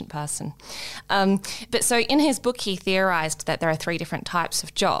intelligent person. But so in his book, he theorised that there are 3 different types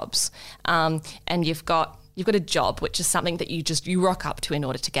of jobs. And you've got you've got a job, which is something that you rock up to in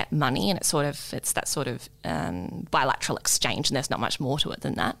order to get money, and it's that sort of bilateral exchange, and there's not much more to it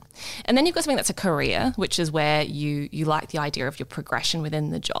than that. And then you've got something that's a career, which is where you like the idea of your progression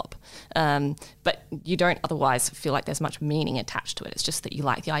within the job, but you don't otherwise feel like there's much meaning attached to it. It's just that you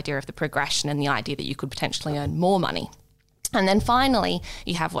like the idea of the progression and the idea that you could potentially earn more money. And then finally,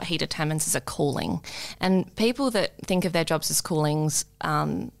 you have what he determines as a calling. And people that think of their jobs as callings,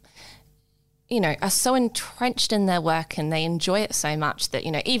 are so entrenched in their work and they enjoy it so much that,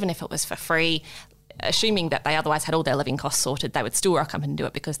 even if it was for free, assuming that they otherwise had all their living costs sorted, they would still rock up and do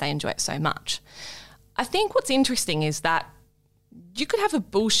it because they enjoy it so much. I think what's interesting is that you could have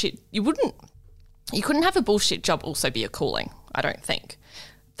you couldn't have a bullshit job also be a calling, I don't think.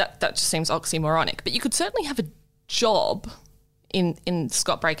 That just seems oxymoronic. But you could certainly have a job in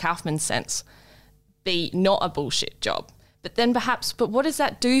Scott Bray Kaufman's sense be not a bullshit job. But what does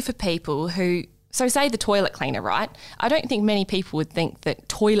that do for people who, so say the toilet cleaner, right? I don't think many people would think that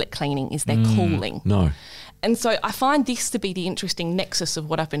toilet cleaning is their calling. No. And so I find this to be the interesting nexus of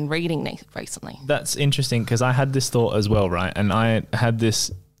what I've been reading recently. That's interesting because I had this thought as well, right? And I had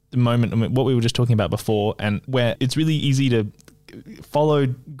this moment, what we were just talking about before, and where it's really easy to follow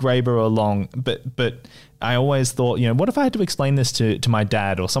Graeber along, but I always thought, what if I had to explain this to my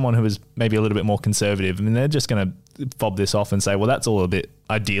dad or someone who was maybe a little bit more conservative? I mean, they're just going to fob this off and say, well, that's all a bit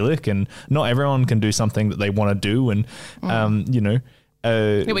idyllic and not everyone can do something that they want to do. And, we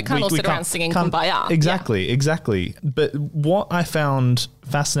can't all sit around singing Kumbaya. Exactly. But what I found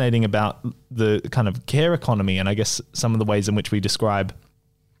fascinating about the kind of care economy, and I guess some of the ways in which we describe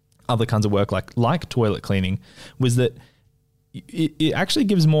other kinds of work like toilet cleaning, was that it actually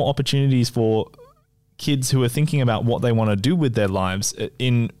gives more opportunities for kids who are thinking about what they want to do with their lives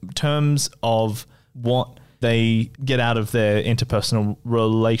in terms of what they get out of their interpersonal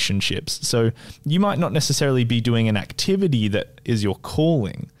relationships. So you might not necessarily be doing an activity that is your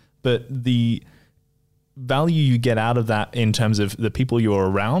calling, but the value you get out of that in terms of the people you're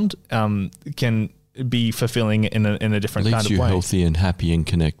around can be fulfilling in a different kind of way. Leaves you healthy and happy and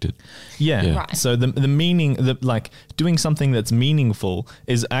connected. Yeah. Right. So the meaning, doing something that's meaningful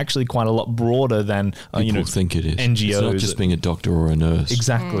is actually quite a lot broader than people think it is. NGOs. It's not just being a doctor or a nurse.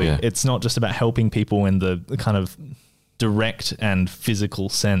 Exactly. Yeah. It's not just about helping people in the kind of direct and physical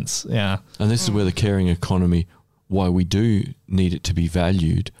sense. Yeah. And this is where the caring economy, why we do need it to be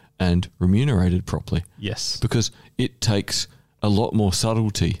valued and remunerated properly. Yes. Because it takes a lot more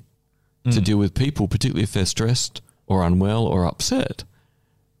subtlety to deal with people, particularly if they're stressed or unwell or upset,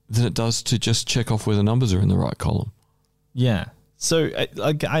 than it does to just check off where the numbers are in the right column. Yeah. So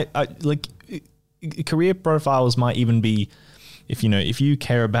career profiles might even be, if you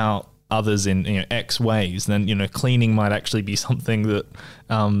care about others in X ways, then cleaning might actually be something that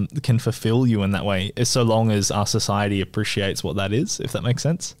can fulfill you in that way, so long as our society appreciates what that is, if that makes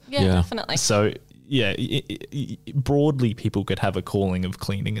sense. Yeah. Definitely. So yeah, broadly, people could have a calling of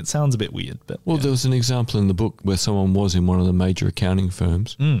cleaning. It sounds a bit weird, but there was an example in the book where someone was in one of the major accounting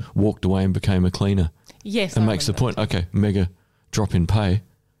firms, walked away and became a cleaner. Yes, and makes the point. Okay, mega drop in pay,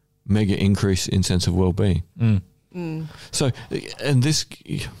 mega increase in sense of well-being. So, and this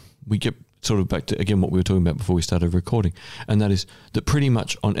we get sort of back to again what we were talking about before we started recording, and that is that pretty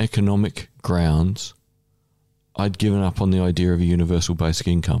much on economic grounds, I'd given up on the idea of a universal basic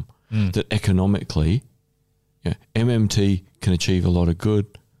income. That economically, MMT can achieve a lot of good.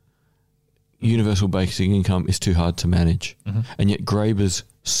 Universal basic income is too hard to manage. And yet Graeber's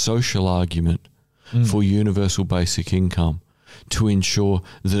social argument for universal basic income to ensure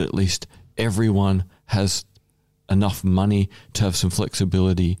that at least everyone has enough money to have some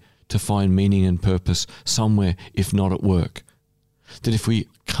flexibility to find meaning and purpose somewhere, if not at work. That if we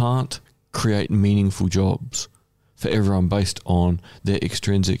can't create meaningful jobs for everyone based on their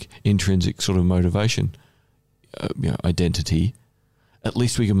extrinsic, intrinsic sort of motivation, identity, at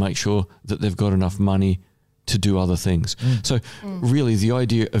least we can make sure that they've got enough money to do other things. So really the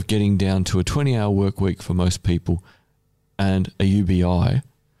idea of getting down to a 20-hour work week for most people and a UBI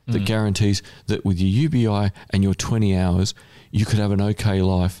that guarantees that with your UBI and your 20 hours, you could have an okay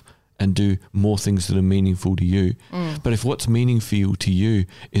life and do more things that are meaningful to you. But if what's meaningful to you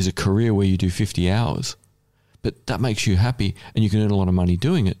is a career where you do 50 hours, but that makes you happy and you can earn a lot of money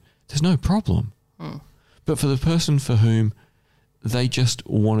doing it, there's no problem. But for the person for whom they just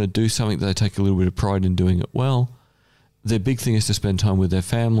want to do something that they take a little bit of pride in doing it well, their big thing is to spend time with their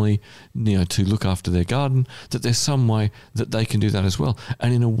family, to look after their garden, that there's some way that they can do that as well.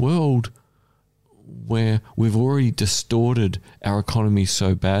 And in a world where we've already distorted our economy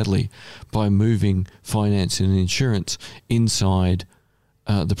so badly by moving finance and insurance inside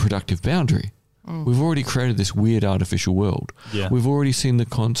the productive boundary, We've already created this weird artificial world. Yeah. We've already seen the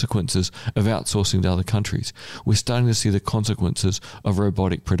consequences of outsourcing to other countries. We're starting to see the consequences of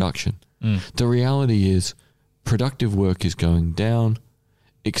robotic production. The reality is productive work is going down.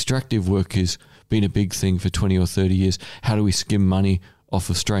 Extractive work has been a big thing for 20 or 30 years. How do we skim money off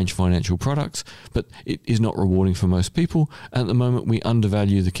of strange financial products? But it is not rewarding for most people. At the moment, we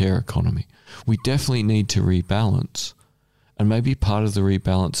undervalue the care economy. We definitely need to rebalance. And maybe part of the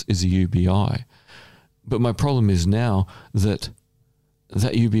rebalance is a UBI. But my problem is now that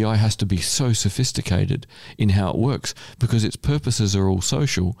UBI has to be so sophisticated in how it works because its purposes are all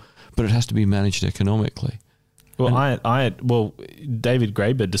social, but it has to be managed economically. Well, David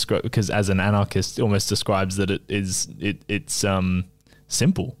Graeber because as an anarchist, almost describes that it's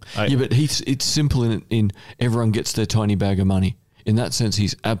simple. But it's simple in everyone gets their tiny bag of money. In that sense,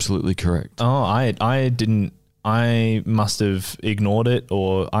 he's absolutely correct. Oh, I must have ignored it,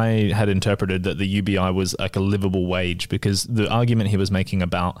 or I had interpreted that the UBI was like a livable wage, because the argument he was making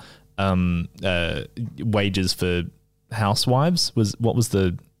about wages for housewives was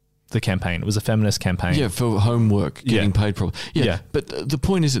the campaign. It was a feminist campaign. Yeah, for homework, getting paid properly. Yeah, but the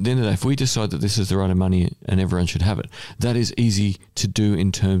point is, at the end of the day, if we decide that this is the right amount of money and everyone should have it, that is easy to do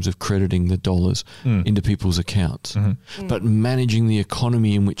in terms of crediting the dollars into people's accounts. But managing the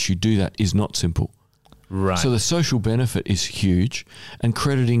economy in which you do that is not simple. Right. So the social benefit is huge, and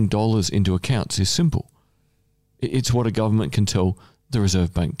crediting dollars into accounts is simple. It's what a government can tell the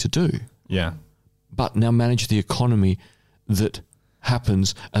Reserve Bank to do. Yeah. But now manage the economy that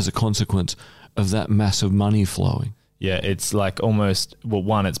happens as a consequence of that massive money flowing. Yeah, it's like almost, well,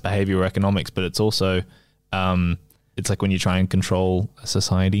 one, it's behavioral economics, but it's also, it's like when you try and control a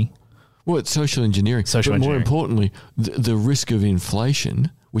society. Well, it's social engineering. More importantly, the risk of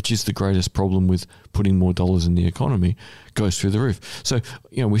inflation, which is the greatest problem with putting more dollars in the economy, goes through the roof. So,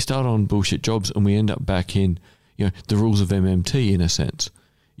 we start on bullshit jobs and we end up back in, the rules of MMT in a sense.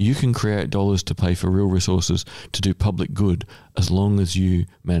 You can create dollars to pay for real resources to do public good as long as you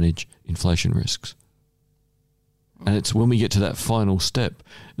manage inflation risks. And it's when we get to that final step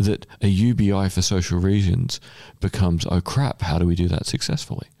that a UBI for social reasons becomes, oh crap, how do we do that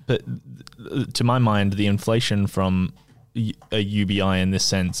successfully? But to my mind, the inflation from a UBI in this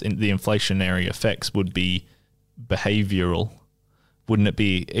sense, the inflationary effects would be behavioral. Wouldn't it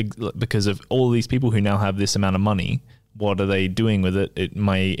be because of all these people who now have this amount of money? What are they doing with it? It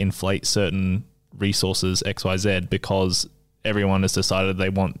may inflate certain resources X, Y, Z because everyone has decided they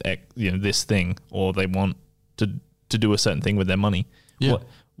want this thing, or they want to do a certain thing with their money. Yeah.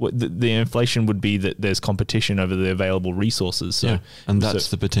 What the inflation would be that there's competition over the available resources. So, and that's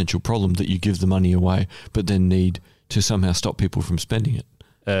the potential problem, that you give the money away, but then need to somehow stop people from spending it.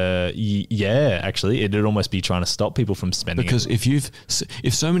 Actually, it'd almost be trying to stop people from spending because it.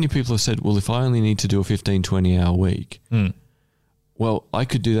 if so many people have said, well, if I only need to do a 15-20 hour week, well, I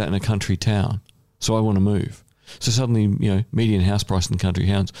could do that in a country town, so I want to move. So suddenly, median house price in country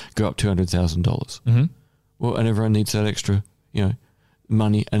towns go up $200,000. Well, and everyone needs that extra,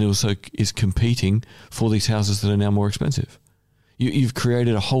 money, and it also is competing for these houses that are now more expensive. You've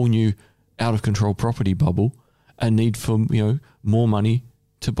created a whole new out of control property bubble, and need for more money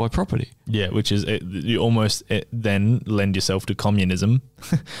to buy property. Yeah, which is you almost then lend yourself to communism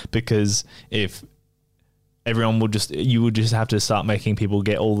because if everyone you would just have to start making people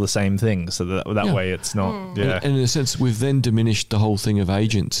get all the same things, so that way it's not. Yeah, and in a sense, we've then diminished the whole thing of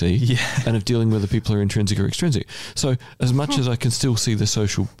agency and of dealing whether people are intrinsic or extrinsic. So as much as I can still see the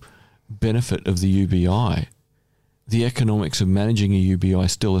social benefit of the UBI, the economics of managing a UBI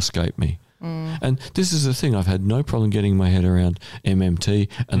still escape me. And this is the thing, I've had no problem getting my head around MMT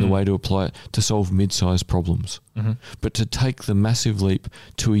and the way to apply it to solve mid-sized problems. But to take the massive leap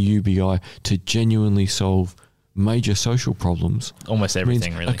to a UBI to genuinely solve major social problems, almost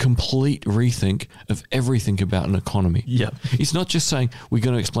everything, really, a complete rethink of everything about an economy. Yeah, it's not just saying we're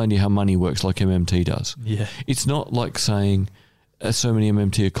going to explain to you how money works like MMT does. Yeah, it's not like saying, as so many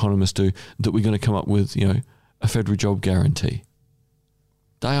MMT economists do, that we're going to come up with a federal job guarantee.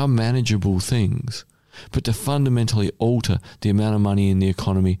 They are manageable things, but to fundamentally alter the amount of money in the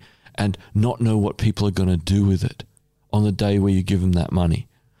economy and not know what people are going to do with it on the day where you give them that money.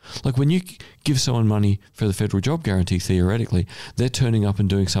 Like when you give someone money for the federal job guarantee, theoretically, they're turning up and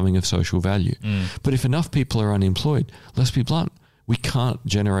doing something of social value. But if enough people are unemployed, let's be blunt, we can't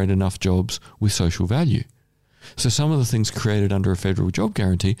generate enough jobs with social value. So some of the things created under a federal job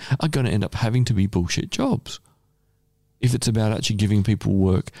guarantee are going to end up having to be bullshit jobs, if it's about actually giving people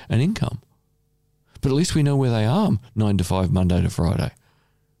work and income. But at least we know where they are 9 to 5, Monday to Friday.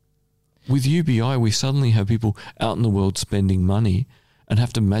 With UBI, we suddenly have people out in the world spending money and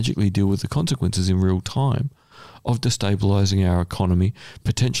have to magically deal with the consequences in real time of destabilizing our economy,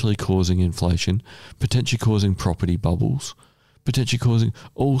 potentially causing inflation, potentially causing property bubbles, potentially causing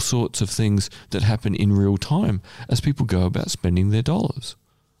all sorts of things that happen in real time as people go about spending their dollars.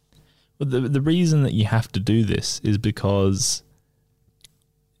 Well, the reason that you have to do this is because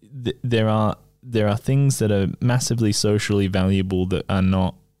there are things that are massively socially valuable that are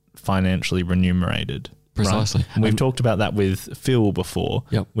not financially remunerated. Precisely. Right? And we've talked about that with Phil before,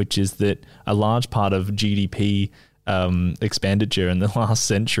 Yep. which is that a large part of GDP expenditure in the last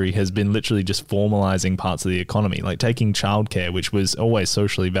century has been literally just formalizing parts of the economy, like taking childcare, which was always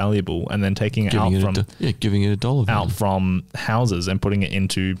socially valuable, and then taking it Giving out giving it $1 value. out from houses and putting it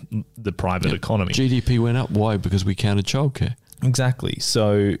into the private economy. GDP went up. Why? Because we counted childcare. Exactly.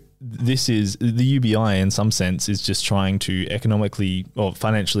 So this is the UBI in some sense is just trying to economically or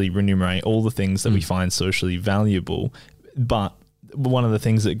financially remunerate all the things that we find socially valuable. But one of the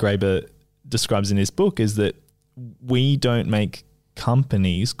things that Graeber describes in his book is that we don't make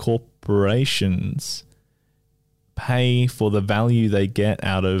corporations pay for the value they get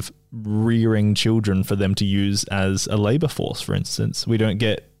out of rearing children for them to use as a labor force, for instance. We don't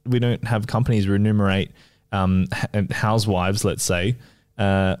have companies remunerate housewives, let's say,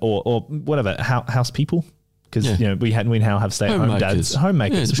 or whatever, house people, because we now have stay-at-home dads,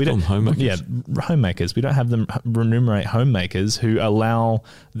 homemakers. Yeah, just call them homemakers. Yeah, homemakers. We don't have them remunerate homemakers who allow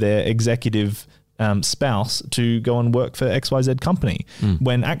their executive spouse to go and work for XYZ company,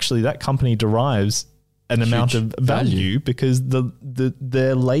 when actually that company derives an amount of value because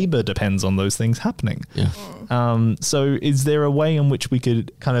their labor depends on those things happening. Yeah. So is there a way in which we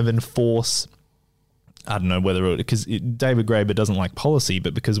could kind of enforce, I don't know whether because David Graeber doesn't like policy,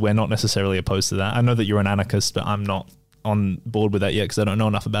 but because we're not necessarily opposed to that. I know that you're an anarchist, but I'm not on board with that yet because I don't know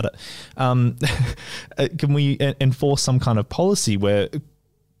enough about it. Can we enforce some kind of policy where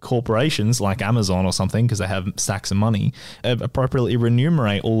corporations like Amazon or something, because they have stacks of money, appropriately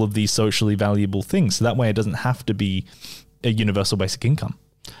remunerate all of these socially valuable things? So that way it doesn't have to be a universal basic income.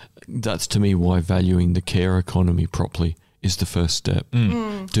 That's to me why valuing the care economy properly is the first step.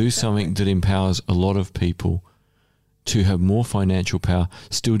 Do something that empowers a lot of people to have more financial power,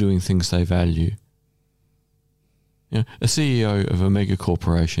 still doing things they value. A CEO of a mega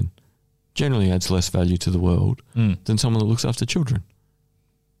corporation generally adds less value to the world than someone that looks after children.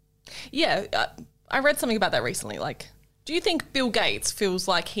 Yeah, I read something about that recently. Like, do you think Bill Gates feels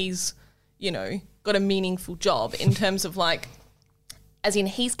like he's, got a meaningful job in terms of as in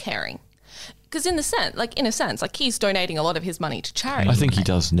he's caring? Because in a sense, he's donating a lot of his money to charity. I think he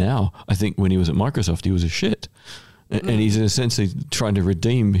does now. I think when he was at Microsoft, he was a shit. And he's essentially trying to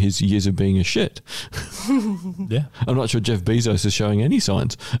redeem his years of being a shit. Yeah. I'm not sure Jeff Bezos is showing any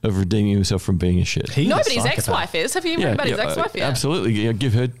signs of redeeming himself from being a shit. No, but his ex-wife is. Have you read about his ex-wife yet? Absolutely. Yeah,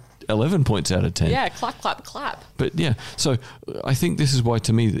 give her 11 points out of 10. Yeah, clap, clap, clap. But yeah, so I think this is why,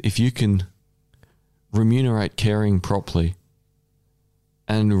 to me, if you can remunerate caring properly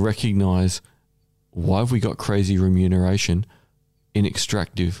and recognize why have we got crazy remuneration in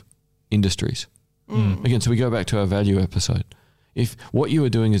extractive industries. Again, so we go back to our value episode. If what you are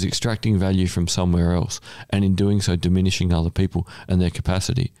doing is extracting value from somewhere else and in doing so diminishing other people and their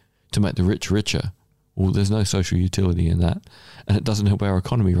capacity to make the rich richer, well, there's no social utility in that, and it doesn't help our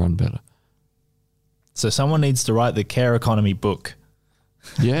economy run better. So someone needs to write the care economy book.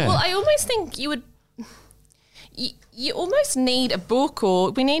 Yeah. Well, I almost think you almost need a book,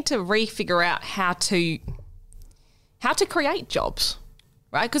 or we need to refigure out how to create jobs.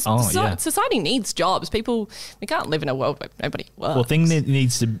 Right, because society needs jobs. We can't live in a world where nobody works. Well, things need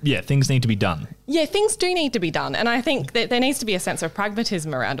to be done. Yeah, things do need to be done. And I think that there needs to be a sense of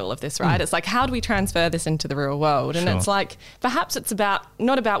pragmatism around all of this, right? It's like, how do we transfer this into the real world? And it's like, perhaps it's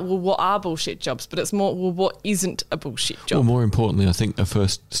not about, what are bullshit jobs, but it's more, what isn't a bullshit job? Well, more importantly, I think the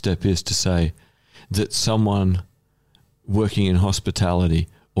first step is to say that someone working in hospitality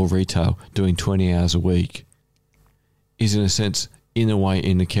or retail doing 20 hours a week is, in a sense, in a way,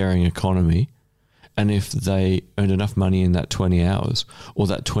 in the caring economy, and if they earned enough money in that 20 hours or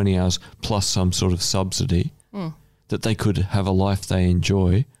that 20 hours plus some sort of subsidy, that they could have a life they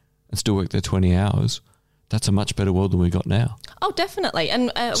enjoy and still work their 20 hours, that's a much better world than we got now. Oh, definitely.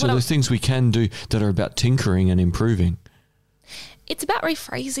 And so there's things we can do that are about tinkering and improving. It's about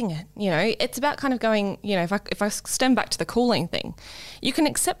rephrasing it, it's about kind of going, if I stem back to the calling thing, you can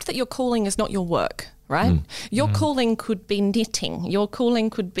accept that your calling is not your work, right? Your calling could be knitting. Your calling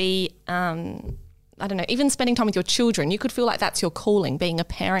could be, I don't know, even spending time with your children. You could feel like that's your calling, being a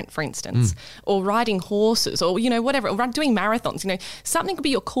parent, for instance, or riding horses, or, whatever, or doing marathons. Something could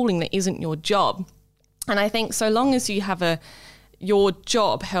be your calling that isn't your job. And I think so long as you have your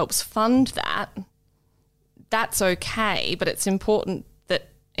job helps fund that, that's okay, but it's important that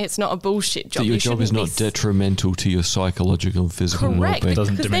it's not a bullshit job. That your You job is shouldn't not be detrimental to your psychological and physical correct, well-being.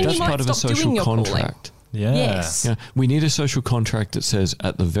 Doesn't because then diminish. you That's might part of a stop doing social your calling. contract. Yeah. Yes. Yeah, we need a social contract that says,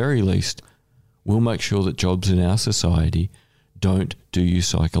 at the very least, we'll make sure that jobs in our society don't do you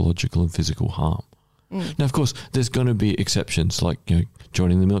psychological and physical harm. Now, of course, there's going to be exceptions, like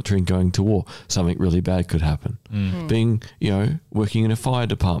joining the military and going to war. Something really bad could happen. Being, working in a fire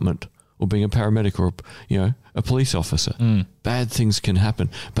department or being a paramedic or a police officer. Bad things can happen,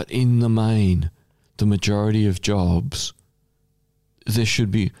 but in the main, the majority of jobs, there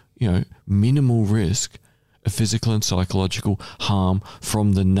should be minimal risk of physical and psychological harm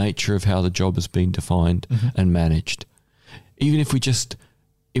from the nature of how the job has been defined and managed. Even if we just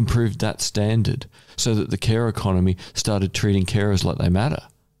improved that standard so that the care economy started treating carers like they matter.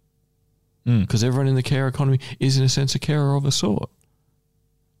 Because everyone in the care economy is, in a sense, a carer of a sort.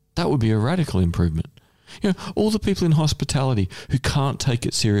 That would be a radical improvement. All the people in hospitality who can't take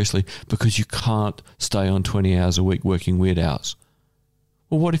it seriously because you can't stay on 20 hours a week working weird hours.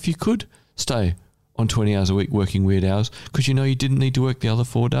 Well, what if you could stay on 20 hours a week working weird hours because you didn't need to work the other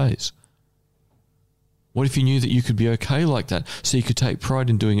 4 days? What if you knew that you could be okay like that, so you could take pride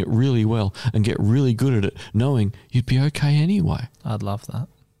in doing it really well and get really good at it, knowing you'd be okay anyway? I'd love that.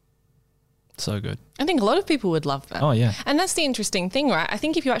 So good. I think a lot of people would love that. Oh, yeah. And that's the interesting thing, right? I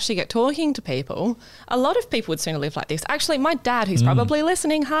think if you actually get talking to people, a lot of people would sooner live like this. Actually, my dad, who's probably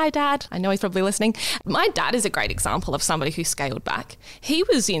listening, hi, Dad. I know he's probably listening. My dad is a great example of somebody who scaled back. He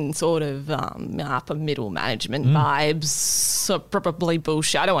was in sort of upper middle management vibes, so probably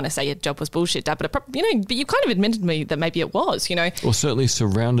bullshit. I don't want to say your job was bullshit, Dad, but but you kind of admitted to me that maybe it was, Or certainly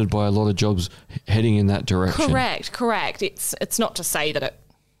surrounded by a lot of jobs heading in that direction. Correct. It's not to say that it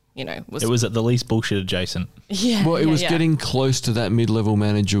It was at the least bullshit adjacent. Yeah. Well, it was yeah. getting close to that mid-level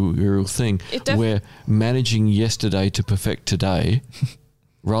managerial thing where managing yesterday to perfect today,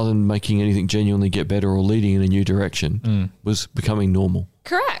 rather than making anything genuinely get better or leading in a new direction, was becoming normal.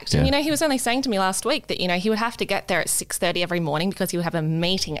 Correct. Yeah. And, he was only saying to me last week that, he would have to get there at 6:30 every morning because he would have a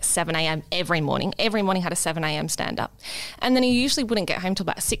meeting at 7 a.m. every morning. Every morning had a 7 a.m. stand-up. And then he usually wouldn't get home till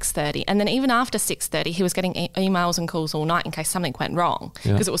about 6:30. And then even after 6:30, he was getting emails and calls all night in case something went wrong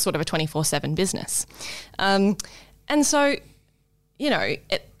because it was sort of a 24/7 business. And so,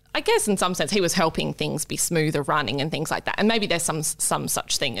 I guess in some sense he was helping things be smoother running and things like that. And maybe there's some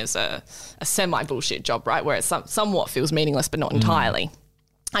such thing as a semi-bullshit job, right, where it somewhat feels meaningless but not entirely.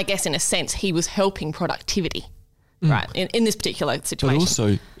 I guess in a sense he was helping productivity, right, in this particular situation. But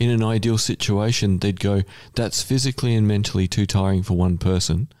also, in an ideal situation, they'd go, that's physically and mentally too tiring for one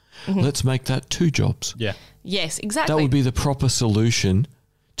person. Let's make that 2 jobs. Yeah. Yes, exactly. That would be the proper solution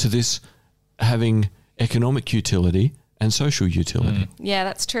to this having economic utility and social utility. Yeah,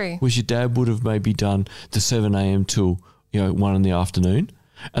 that's true. Which your dad would have maybe done the 7 a.m. till 1 in the afternoon,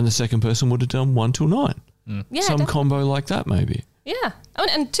 and the second person would have done 1 till 9. Yeah, Some combo like that, maybe. Yeah.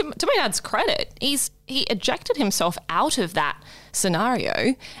 And to my dad's credit, he ejected himself out of that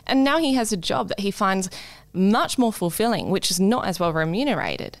scenario, and now he has a job that he finds much more fulfilling, which is not as well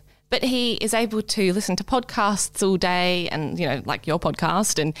remunerated. But he is able to listen to podcasts all day and, like your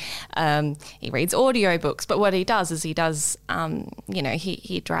podcast, and he reads audiobooks. But what he does is he drives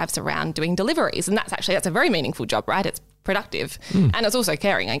around doing deliveries. And that's a very meaningful job, right? It's productive. And it's also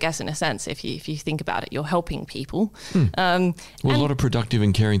caring, I guess, in a sense. If you think about it, you're helping people. A lot of productive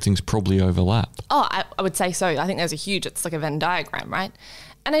and caring things probably overlap. Oh, I would say so. I think it's like a Venn diagram, right?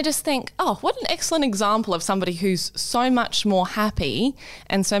 And I just think, what an excellent example of somebody who's so much more happy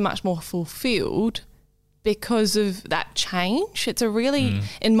and so much more fulfilled because of that change. It's a really,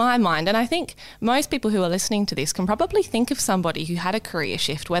 in my mind, and I think most people who are listening to this can probably think of somebody who had a career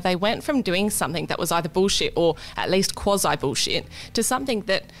shift where they went from doing something that was either bullshit or at least quasi-bullshit to something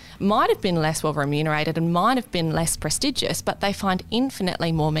that might have been less well remunerated and might have been less prestigious, but they find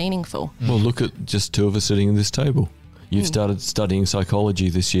infinitely more meaningful. Well, look at just 2 of us sitting at this table. You've started studying psychology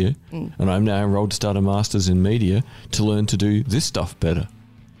this year, and I'm now enrolled to start a master's in media to learn to do this stuff better.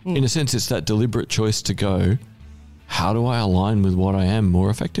 In a sense, it's that deliberate choice to go, how do I align with what I am more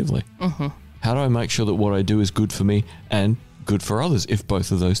effectively? How do I make sure that what I do is good for me and good for others, if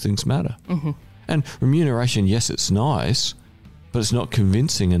both of those things matter? And remuneration, yes, it's nice, but it's not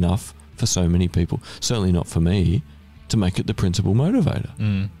convincing enough for so many people, certainly not for me, to make it the principal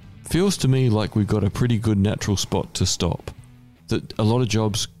motivator. Feels to me like we've got a pretty good natural spot to stop. That a lot of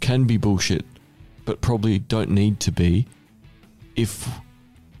jobs can be bullshit, but probably don't need to be if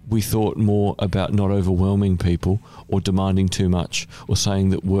we thought more about not overwhelming people or demanding too much or saying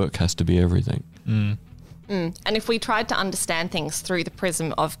that work has to be everything. And if we tried to understand things through the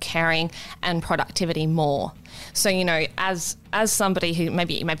prism of caring and productivity more. So, you know, as somebody who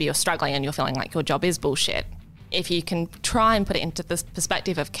maybe you're struggling and you're feeling like your job is bullshit, if you can try and put it into this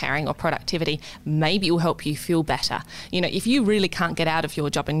perspective of caring or productivity, maybe it will help you feel better. You know, if you really can't get out of your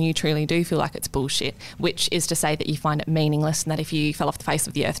job and you truly do feel like it's bullshit, which is to say that you find it meaningless and that if you fell off the face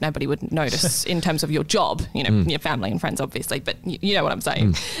of the earth, nobody would notice in terms of your job, you know, your family and friends, obviously, but you know what I'm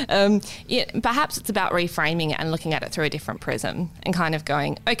saying. Perhaps it's about reframing it and looking at it through a different prism and kind of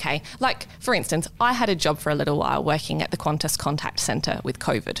going, okay, like, for instance, I had a job for a little while working at the Qantas Contact Centre with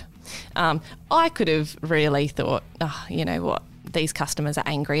COVID. I could have really thought, oh, you know what, these customers are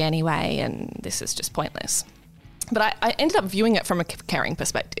angry anyway and this is just pointless. But I ended up viewing it from a caring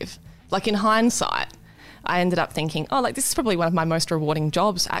perspective. Like in hindsight, I ended up thinking, oh, like this is probably one of my most rewarding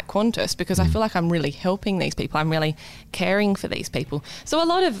jobs at Qantas because I feel like I'm really helping these people. I'm really caring for these people. So a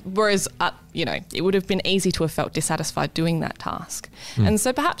lot of, whereas, you know, it would have been easy to have felt dissatisfied doing that task. And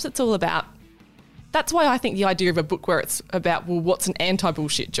so perhaps it's all about, that's why I think the idea of a book where it's about, well, what's an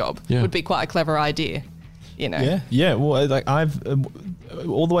anti-bullshit job would be quite a clever idea, you know? Yeah. Well, like I've,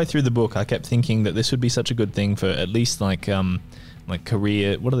 all the way through the book, I kept thinking that this would be such a good thing for at least like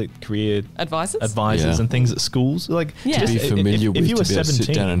career, what are they, career advisors and things at schools. Like to be familiar with, if you were to be able to 17,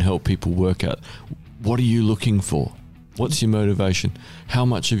 sit down and help people work out, what are you looking for? What's your motivation? How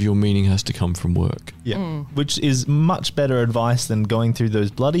much of your meaning has to come from work? Yeah, which is much better advice than going through those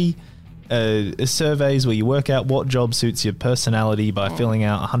bloody surveys where you work out what job suits your personality by filling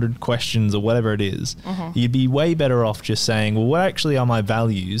out 100 questions or whatever it is. You'd be way better off just saying, well, what actually are my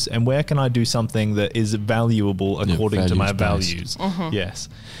values and where can I do something that is valuable according to my values? Yes.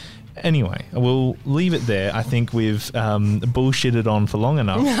 Anyway, we'll leave it there. I think we've bullshitted on for long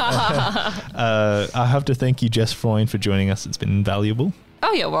enough. I have to thank you, Jess Freund, for joining us. It's been invaluable.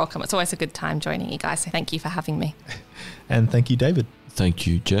 Oh, you're welcome. It's always a good time joining you guys. So thank you for having me. And thank you, David. Thank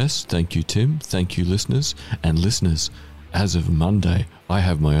you, Jess. Thank you, Tim. Thank you, listeners. And listeners, as of Monday, I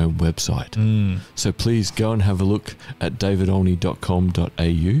have my own website. So please go and have a look at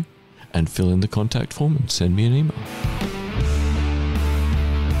davidolney.com.au and fill in the contact form and send me an email.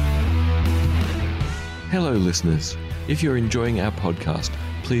 Hello, listeners. If you're enjoying our podcast,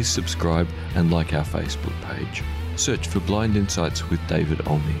 please subscribe and like our Facebook page. Search for Blind Insights with David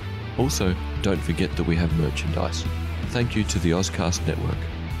Olney. Also, don't forget that we have merchandise. Thank you to the Ozcast Network.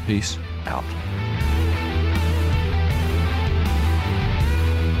 Peace out.